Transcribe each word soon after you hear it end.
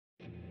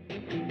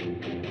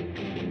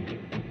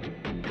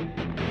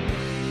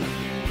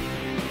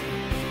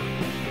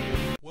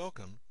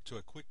Welcome to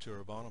a quick tour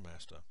of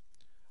VinylMaster.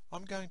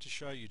 I'm going to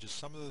show you just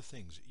some of the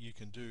things you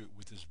can do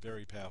with this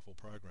very powerful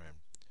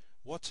program.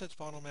 What sets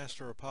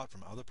VinylMaster apart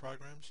from other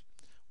programs?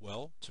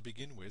 Well, to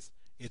begin with,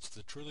 it's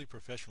the truly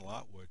professional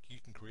artwork you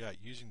can create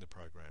using the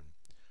program.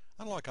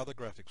 Unlike other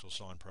graphics or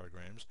sign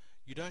programs,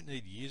 you don't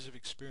need years of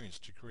experience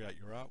to create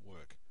your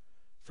artwork.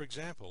 For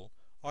example,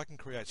 I can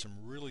create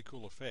some really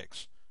cool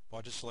effects by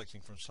just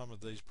selecting from some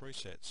of these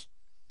presets.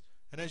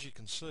 And as you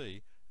can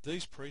see,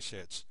 these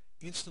presets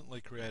instantly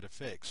create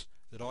effects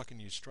that I can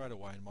use straight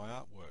away in my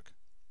artwork.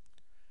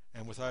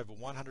 And with over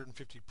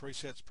 150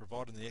 presets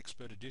provided in the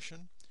Expert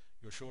Edition,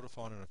 you're sure to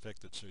find an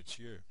effect that suits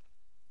you.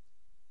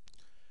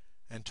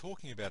 And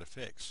talking about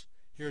effects,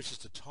 here is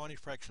just a tiny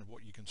fraction of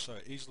what you can so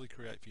easily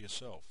create for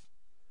yourself.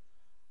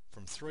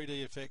 From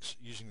 3D effects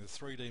using the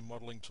 3D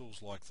modeling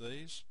tools like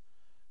these,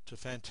 to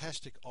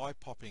fantastic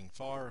eye-popping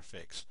fire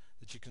effects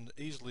that you can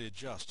easily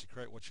adjust to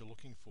create what you're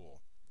looking for,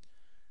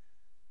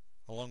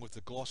 along with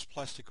the gloss,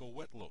 plastic or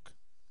wet look,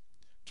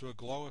 to a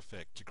glow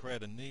effect to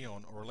create a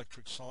neon or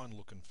electric sign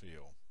look and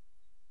feel.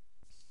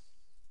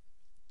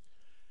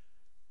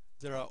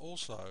 There are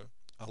also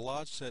a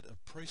large set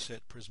of preset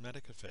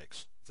prismatic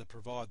effects that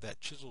provide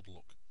that chiseled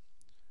look.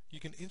 You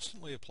can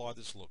instantly apply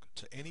this look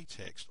to any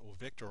text or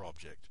vector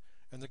object,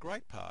 and the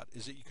great part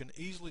is that you can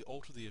easily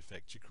alter the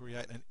effect to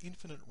create an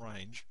infinite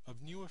range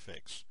of new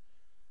effects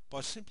by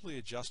simply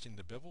adjusting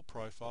the bevel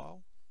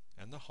profile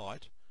and the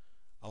height,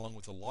 along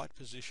with the light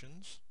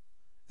positions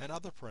and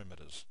other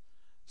parameters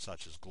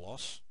such as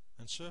gloss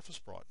and surface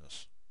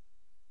brightness.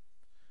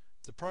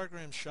 The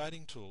program's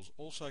shading tools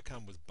also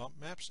come with bump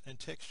maps and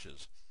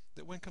textures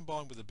that, when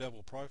combined with the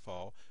bevel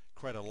profile,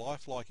 create a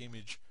lifelike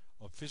image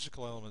of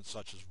physical elements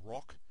such as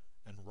rock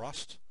and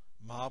rust,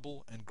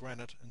 marble and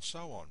granite and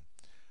so on,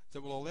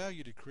 that will allow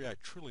you to create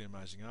truly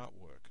amazing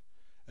artwork.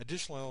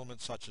 Additional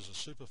elements such as a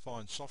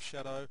superfine soft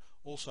shadow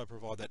also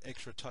provide that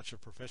extra touch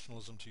of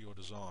professionalism to your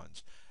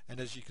designs, and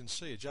as you can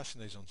see,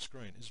 adjusting these on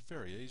screen is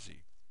very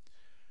easy.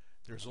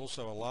 There is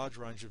also a large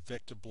range of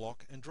vector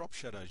block and drop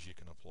shadows you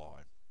can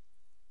apply.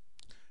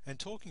 And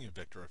talking of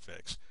vector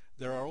effects,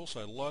 there are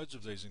also loads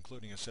of these,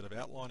 including a set of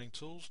outlining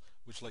tools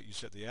which let you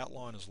set the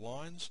outline as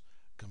lines,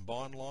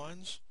 combine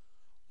lines,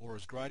 or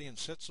as gradient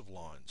sets of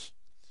lines.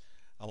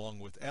 Along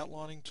with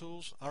outlining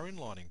tools are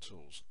inlining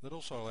tools that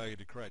also allow you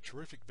to create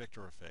terrific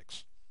vector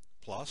effects.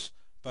 Plus,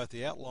 both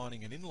the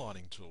outlining and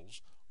inlining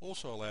tools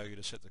also allow you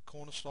to set the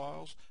corner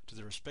styles to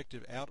the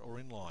respective out or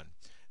inline.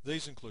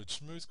 These include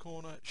smooth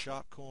corner,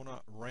 sharp corner,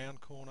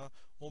 round corner,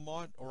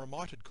 or a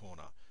mitered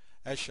corner,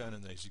 as shown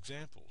in these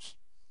examples.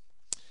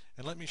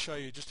 And let me show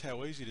you just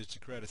how easy it is to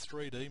create a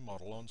 3D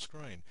model on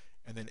screen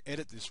and then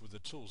edit this with the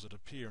tools that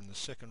appear in the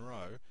second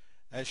row,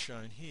 as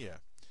shown here,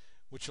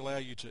 which allow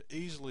you to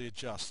easily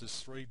adjust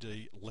this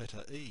 3D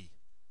letter E.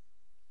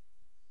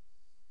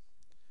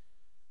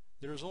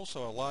 There is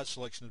also a large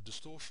selection of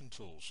distortion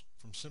tools,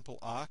 from simple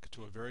arc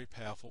to a very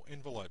powerful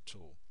envelope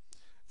tool.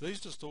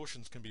 These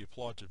distortions can be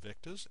applied to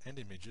vectors and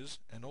images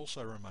and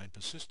also remain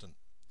persistent.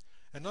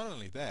 And not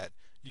only that,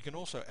 you can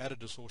also add a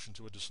distortion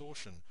to a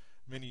distortion,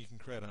 meaning you can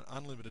create an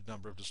unlimited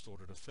number of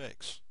distorted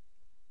effects.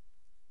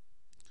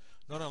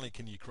 Not only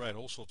can you create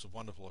all sorts of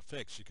wonderful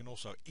effects, you can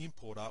also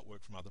import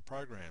artwork from other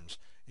programs,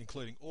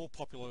 including all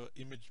popular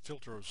image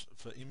filters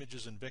for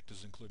images and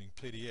vectors, including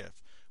PDF,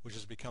 which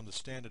has become the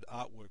standard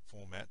artwork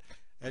format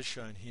as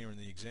shown here in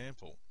the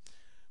example,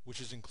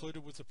 which is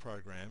included with the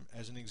program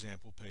as an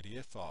example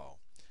PDF file.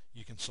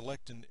 You can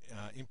select and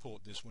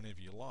import this whenever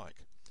you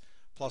like.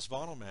 Plus,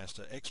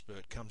 VinylMaster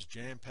Expert comes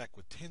jam-packed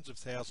with tens of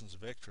thousands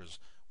of extras,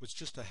 with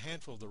just a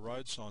handful of the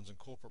road signs and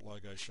corporate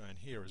logos shown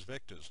here as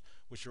vectors,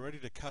 which are ready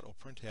to cut or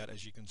print out,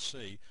 as you can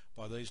see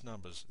by these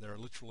numbers. There are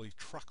literally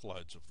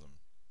truckloads of them.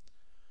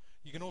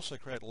 You can also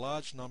create a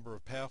large number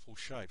of powerful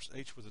shapes,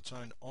 each with its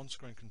own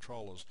on-screen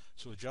controllers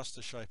to adjust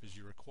the shape as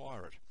you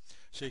require it.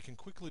 So you can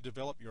quickly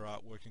develop your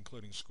artwork,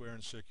 including square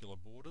and circular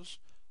borders,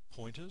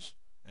 pointers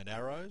and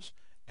arrows,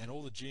 and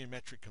all the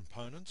geometric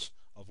components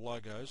of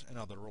logos and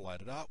other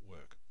related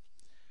artwork.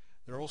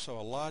 There are also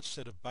a large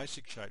set of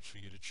basic shapes for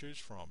you to choose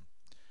from.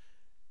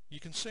 You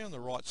can see on the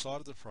right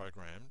side of the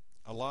program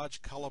a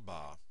large colour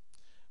bar,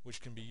 which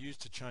can be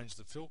used to change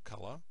the fill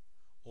colour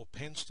or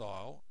pen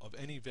style of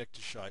any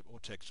vector shape or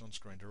text on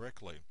screen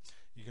directly.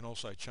 You can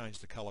also change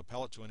the colour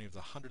palette to any of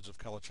the hundreds of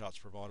colour charts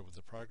provided with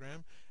the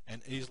program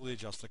and easily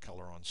adjust the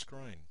colour on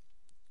screen.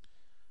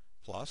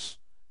 Plus,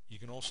 you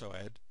can also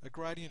add a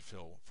gradient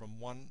fill from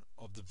one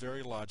of the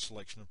very large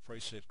selection of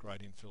preset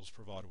gradient fills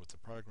provided with the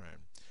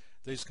program.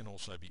 These can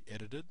also be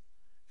edited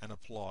and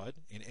applied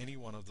in any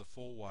one of the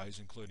 4 ways,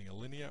 including a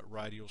linear,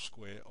 radial,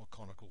 square or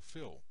conical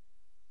fill.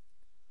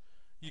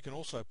 You can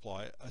also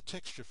apply a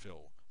texture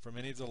fill from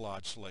any of the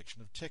large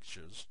selection of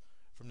textures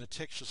from the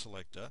texture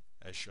selector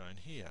as shown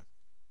here,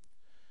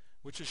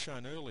 which as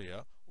shown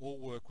earlier all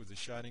work with the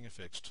shading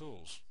effects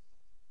tools.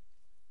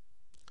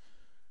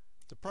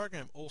 The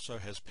program also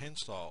has pen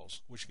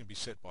styles, which can be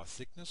set by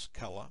thickness,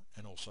 colour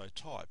and also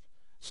type,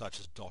 such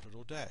as dotted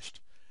or dashed,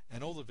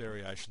 and all the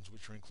variations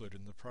which are included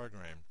in the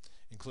program.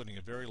 including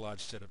a very large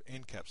set of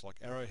end caps like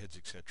arrowheads,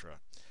 etc.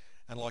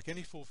 And like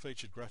any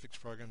full-featured graphics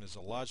program, there's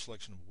a large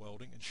selection of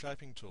welding and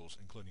shaping tools,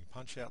 including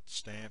punch-out,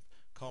 stamp,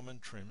 common,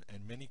 trim,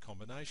 and many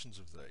combinations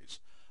of these.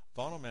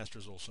 Vinyl Master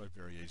is also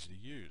very easy to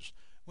use.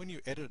 When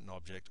you edit an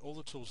object, all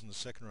the tools in the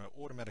second row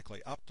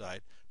automatically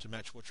update to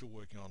match what you're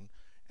working on,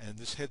 and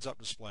this heads-up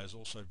display is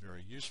also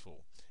very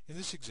useful. In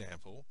this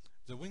example,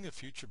 the wing of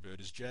Future Bird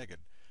is jagged,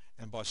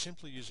 and by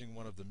simply using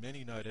one of the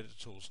many node edit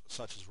tools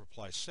such as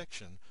Replace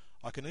Section,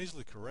 I can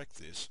easily correct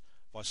this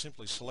by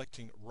simply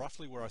selecting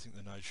roughly where I think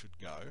the node should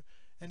go,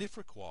 and if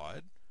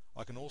required,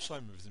 I can also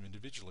move them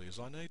individually as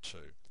I need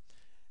to.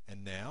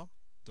 And now,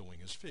 the wing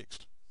is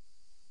fixed.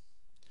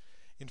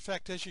 In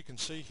fact, as you can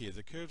see here,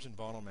 the curves in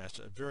Vinyl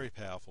Master are very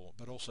powerful,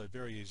 but also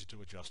very easy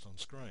to adjust on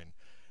screen.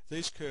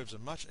 These curves are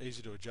much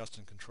easier to adjust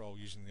and control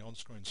using the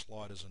on-screen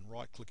sliders and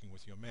right-clicking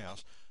with your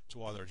mouse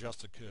to either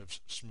adjust the curve's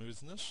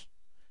smoothness,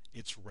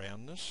 its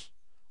roundness,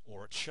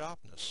 or its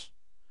sharpness.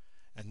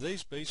 And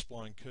these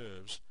B-spline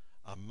curves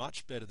are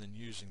much better than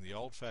using the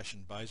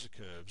old-fashioned Bezier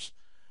curves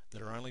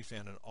that are only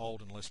found in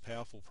old and less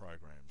powerful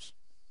programs.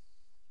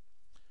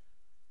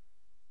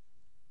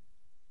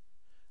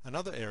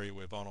 Another area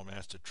where Vinyl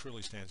Master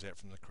truly stands out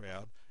from the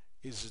crowd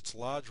is its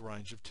large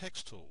range of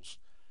text tools.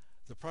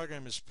 The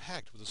program is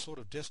packed with the sort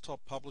of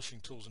desktop publishing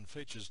tools and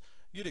features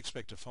you'd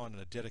expect to find in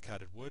a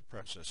dedicated word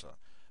processor,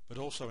 but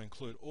also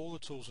include all the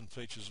tools and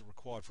features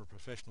required for a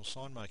professional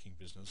sign-making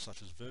business,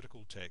 such as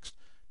vertical text,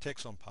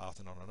 text on path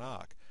and on an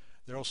arc.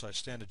 There are also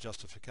standard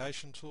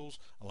justification tools,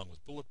 along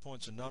with bullet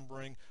points and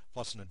numbering,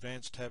 plus an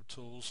advanced tab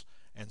tools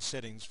and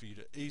settings for you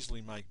to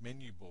easily make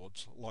menu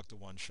boards like the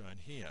one shown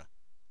here.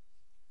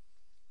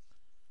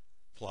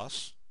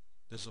 Plus,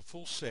 there's a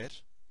full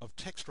set of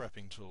text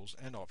wrapping tools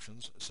and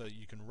options so that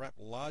you can wrap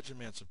large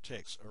amounts of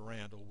text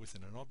around or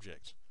within an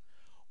object,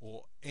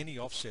 or any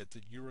offset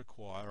that you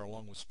require,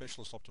 along with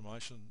specialist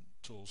optimization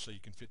tools so you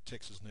can fit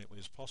text as neatly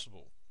as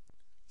possible.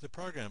 The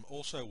program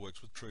also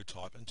works with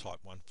TrueType and Type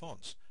 1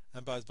 fonts,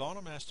 and both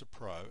Vinyl Master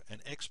Pro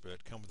and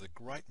Expert come with a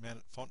great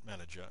font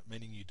manager,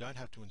 meaning you don't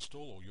have to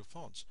install all your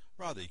fonts,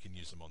 rather you can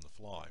use them on the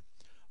fly.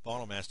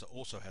 Vinyl Master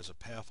also has a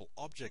powerful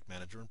object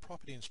manager and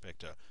property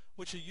inspector,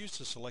 which are used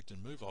to select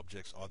and move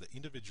objects either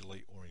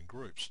individually or in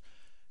groups.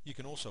 You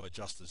can also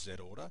adjust the Z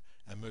order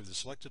and move the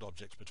selected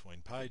objects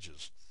between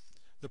pages.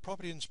 The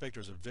property inspector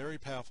is a very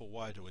powerful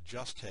way to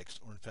adjust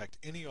text, or in fact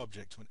any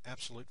object, to an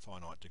absolute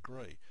finite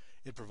degree.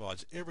 It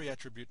provides every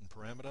attribute and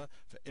parameter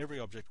for every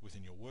object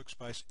within your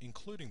workspace,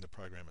 including the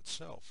program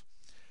itself.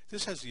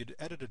 This has the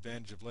added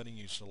advantage of letting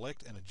you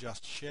select and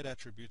adjust shared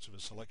attributes of a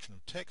selection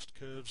of text,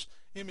 curves,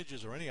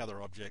 images or any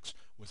other objects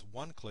with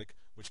one click,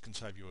 which can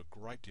save you a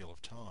great deal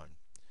of time.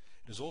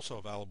 It is also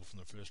available from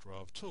the first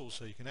row of tools,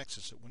 so you can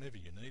access it whenever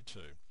you need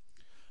to.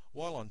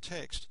 While on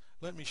text,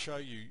 let me show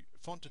you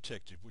Font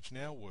Detective, which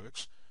now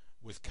works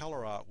with color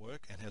artwork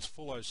and has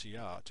full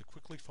OCR to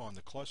quickly find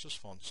the closest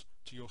fonts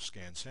to your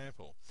scan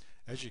sample.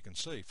 As you can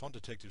see, Font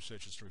Detective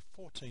searches through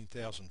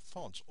 14,000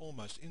 fonts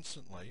almost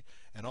instantly,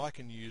 and I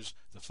can use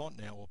the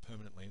font now or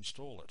permanently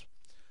install it.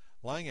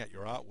 Laying out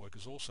your artwork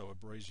is also a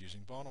breeze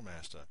using Vinyl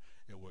Master.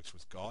 It works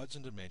with guides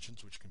and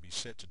dimensions which can be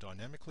set to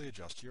dynamically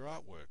adjust your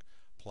artwork.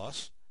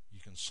 Plus,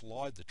 you can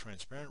slide the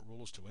transparent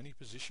rulers to any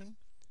position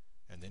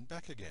and then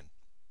back again.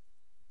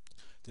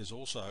 There's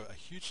also a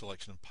huge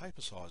selection of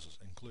paper sizes,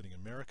 including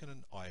American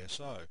and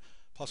ISO,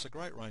 plus a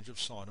great range of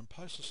sign and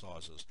poster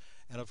sizes.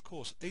 And of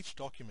course, each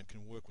document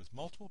can work with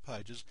multiple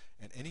pages,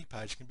 and any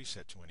page can be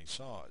set to any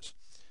size.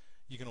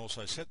 You can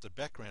also set the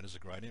background as a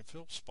gradient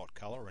fill, spot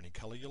color, or any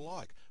color you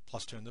like,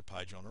 plus turn the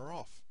page on or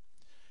off.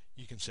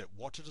 You can set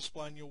what to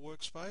display in your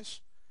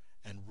workspace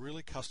and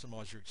really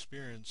customize your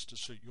experience to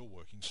suit your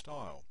working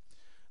style.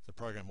 The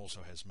program also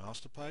has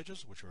master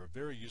pages, which are a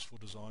very useful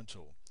design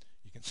tool.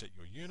 You can set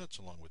your units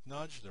along with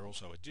Nudge. There are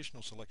also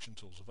additional selection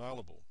tools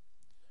available.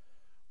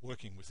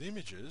 Working with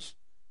images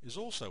is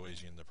also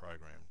easy in the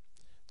program.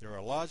 There are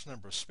a large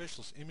number of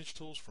specialist image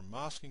tools, from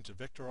masking to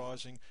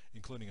vectorizing,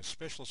 including a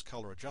specialist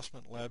color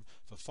adjustment lab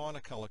for finer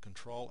color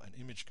control and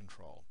image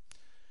control.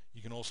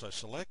 You can also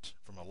select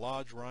from a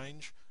large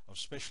range of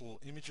special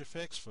image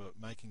effects for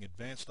making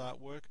advanced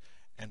artwork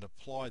and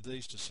apply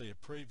these to see a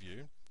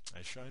preview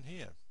as shown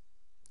here.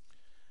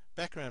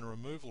 Background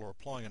removal or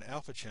applying an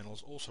alpha channel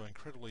is also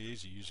incredibly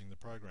easy using the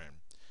program.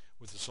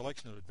 With a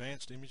selection of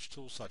advanced image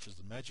tools such as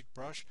the magic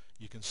brush,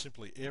 you can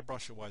simply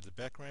airbrush away the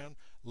background,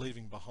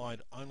 leaving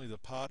behind only the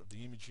part of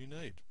the image you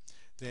need.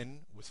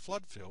 Then, with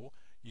flood fill,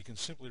 you can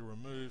simply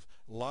remove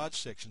large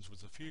sections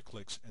with a few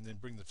clicks and then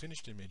bring the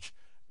finished image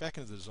back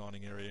into the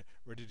designing area,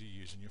 ready to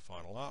use in your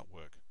final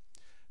artwork.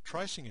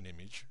 Tracing an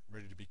image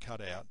ready to be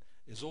cut out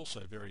is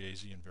also very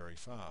easy and very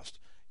fast.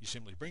 You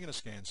simply bring in a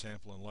scan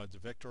sample and load the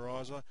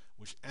vectorizer,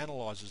 which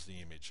analyzes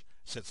the image,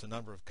 sets the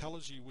number of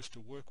colors you wish to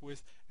work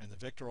with, and the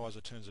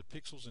vectorizer turns the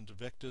pixels into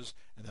vectors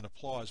and then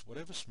applies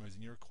whatever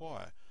smoothing you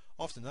require.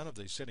 Often none of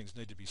these settings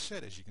need to be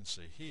set, as you can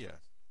see here.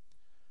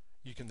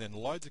 You can then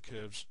load the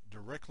curves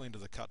directly into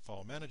the cut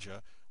file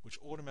manager, which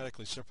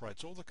automatically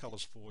separates all the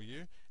colors for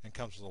you and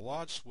comes with a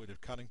large suite of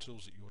cutting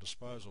tools at your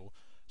disposal,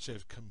 so you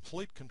have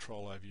complete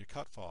control over your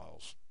cut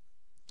files.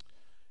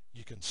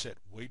 You can set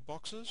weed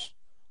boxes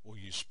or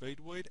use speed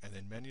weed and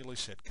then manually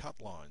set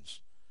cut lines.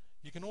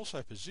 You can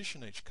also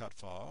position each cut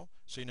file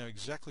so you know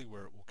exactly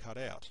where it will cut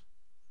out,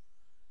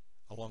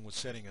 along with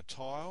setting a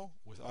tile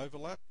with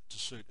overlap to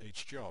suit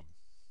each job.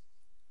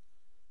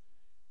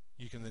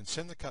 You can then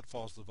send the cut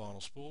files to the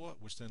vinyl spooler,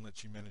 which then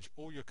lets you manage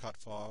all your cut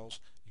files.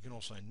 You can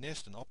also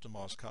nest and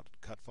optimize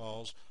cut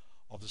files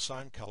of the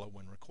same color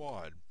when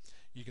required.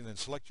 You can then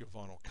select your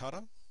vinyl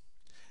cutter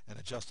and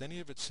adjust any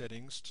of its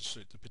settings to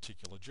suit the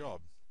particular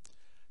job.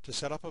 To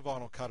set up a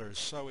vinyl cutter is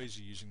so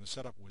easy using the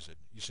setup wizard.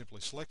 You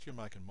simply select your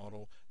make and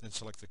model, then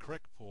select the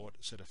correct port,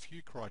 set a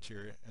few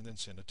criteria and then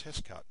send a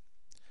test cut.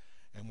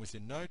 And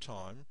within no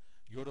time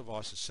your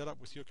device is set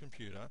up with your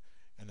computer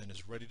and then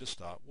is ready to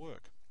start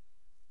work.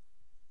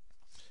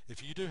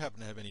 If you do happen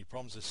to have any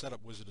problems, the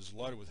setup wizard is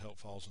loaded with help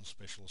files and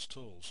specialist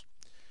tools.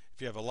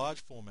 If you have a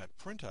large format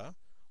printer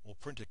or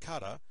printer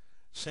cutter,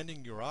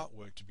 sending your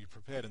artwork to be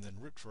prepared and then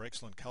ripped for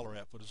excellent color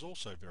output is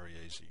also very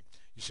easy.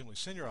 You simply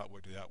send your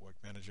artwork to the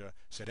artwork manager,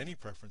 set any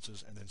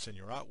preferences and then send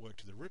your artwork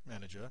to the rip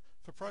manager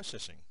for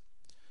processing.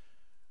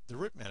 The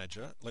rip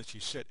manager lets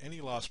you set any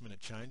last minute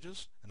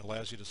changes and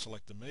allows you to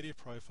select the media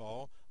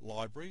profile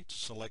library to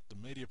select the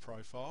media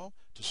profile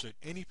to suit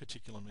any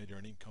particular media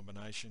and ink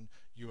combination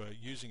you are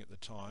using at the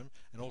time,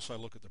 and also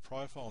look at the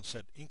profile and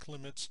set ink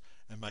limits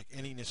and make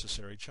any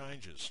necessary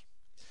changes.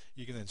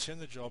 You can then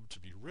send the job to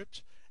be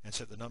ripped and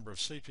set the number of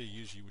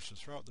CPUs you wish to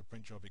throw at the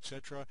print job,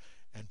 etc.,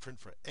 and print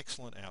for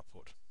excellent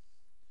output.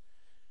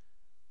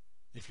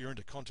 If you're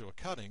into contour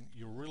cutting,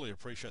 you'll really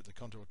appreciate the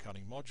contour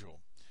cutting module.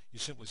 You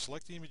simply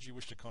select the image you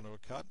wish to contour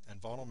cut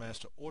and Vinyl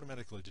Master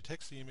automatically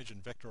detects the image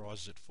and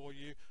vectorizes it for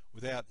you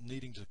without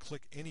needing to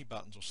click any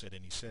buttons or set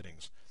any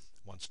settings.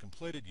 Once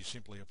completed, you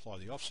simply apply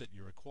the offset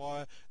you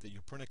require that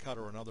your printer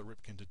cutter or another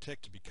rip can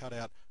detect to be cut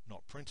out,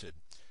 not printed.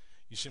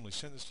 You simply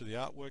send this to the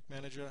artwork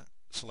manager,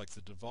 select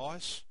the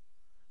device,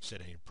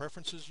 set any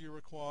preferences you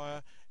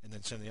require, and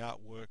then send the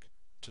artwork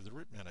to the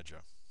rip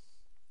manager.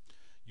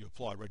 You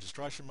apply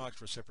registration marks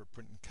for a separate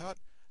print and cut,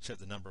 set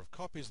the number of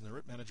copies, and the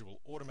rip manager will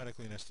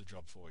automatically nest the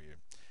job for you.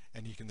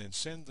 And you can then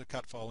send the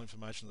cut file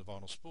information to the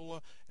vinyl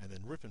spooler and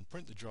then rip and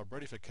print the job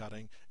ready for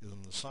cutting either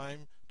on the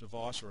same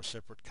device or a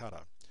separate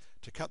cutter.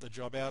 To cut the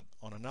job out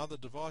on another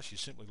device, you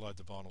simply load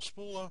the vinyl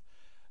spooler,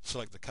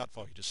 select the cut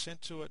file you just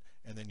sent to it,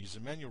 and then use the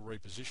manual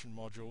reposition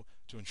module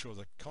to ensure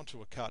the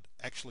contour cut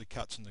actually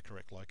cuts in the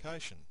correct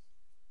location.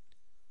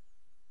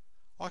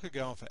 I could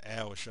go on for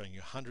hours showing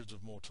you hundreds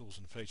of more tools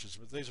and features,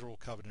 but these are all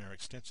covered in our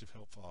extensive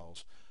help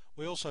files.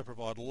 We also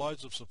provide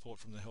loads of support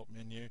from the help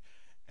menu,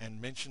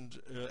 and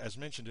as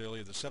mentioned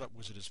earlier, the setup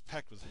wizard is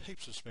packed with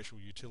heaps of special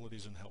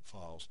utilities and help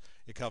files.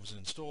 It covers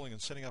installing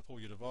and setting up all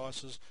your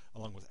devices,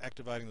 along with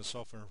activating the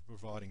software and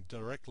providing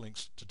direct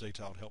links to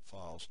detailed help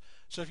files.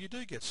 So if you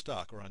do get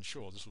stuck or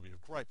unsure, this will be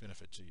of great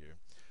benefit to you.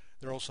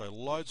 There are also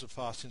loads of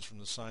fast hints from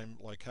the same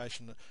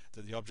location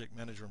that the Object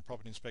Manager and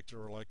Property Inspector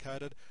are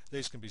located.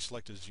 These can be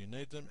selected as you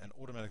need them and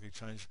automatically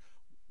change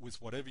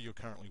with whatever you're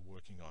currently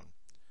working on.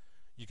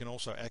 You can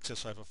also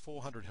access over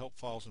 400 help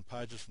files and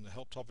pages from the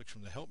help topics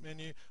from the help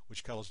menu,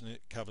 which covers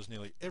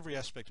nearly every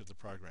aspect of the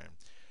program.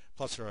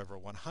 Plus there are over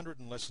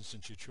 100 lessons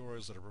and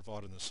tutorials that are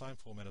provided in the same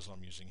format as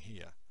I'm using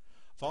here.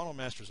 Vinyl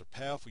Master is a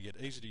powerful yet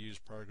easy to use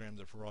program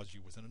that provides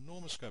you with an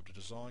enormous scope to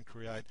design,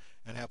 create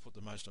and output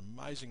the most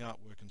amazing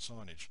artwork and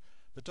signage.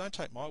 But don't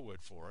take my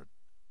word for it.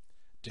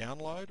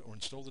 Download or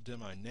install the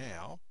demo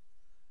now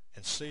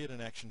and see it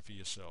in action for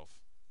yourself.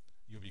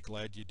 You'll be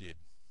glad you did.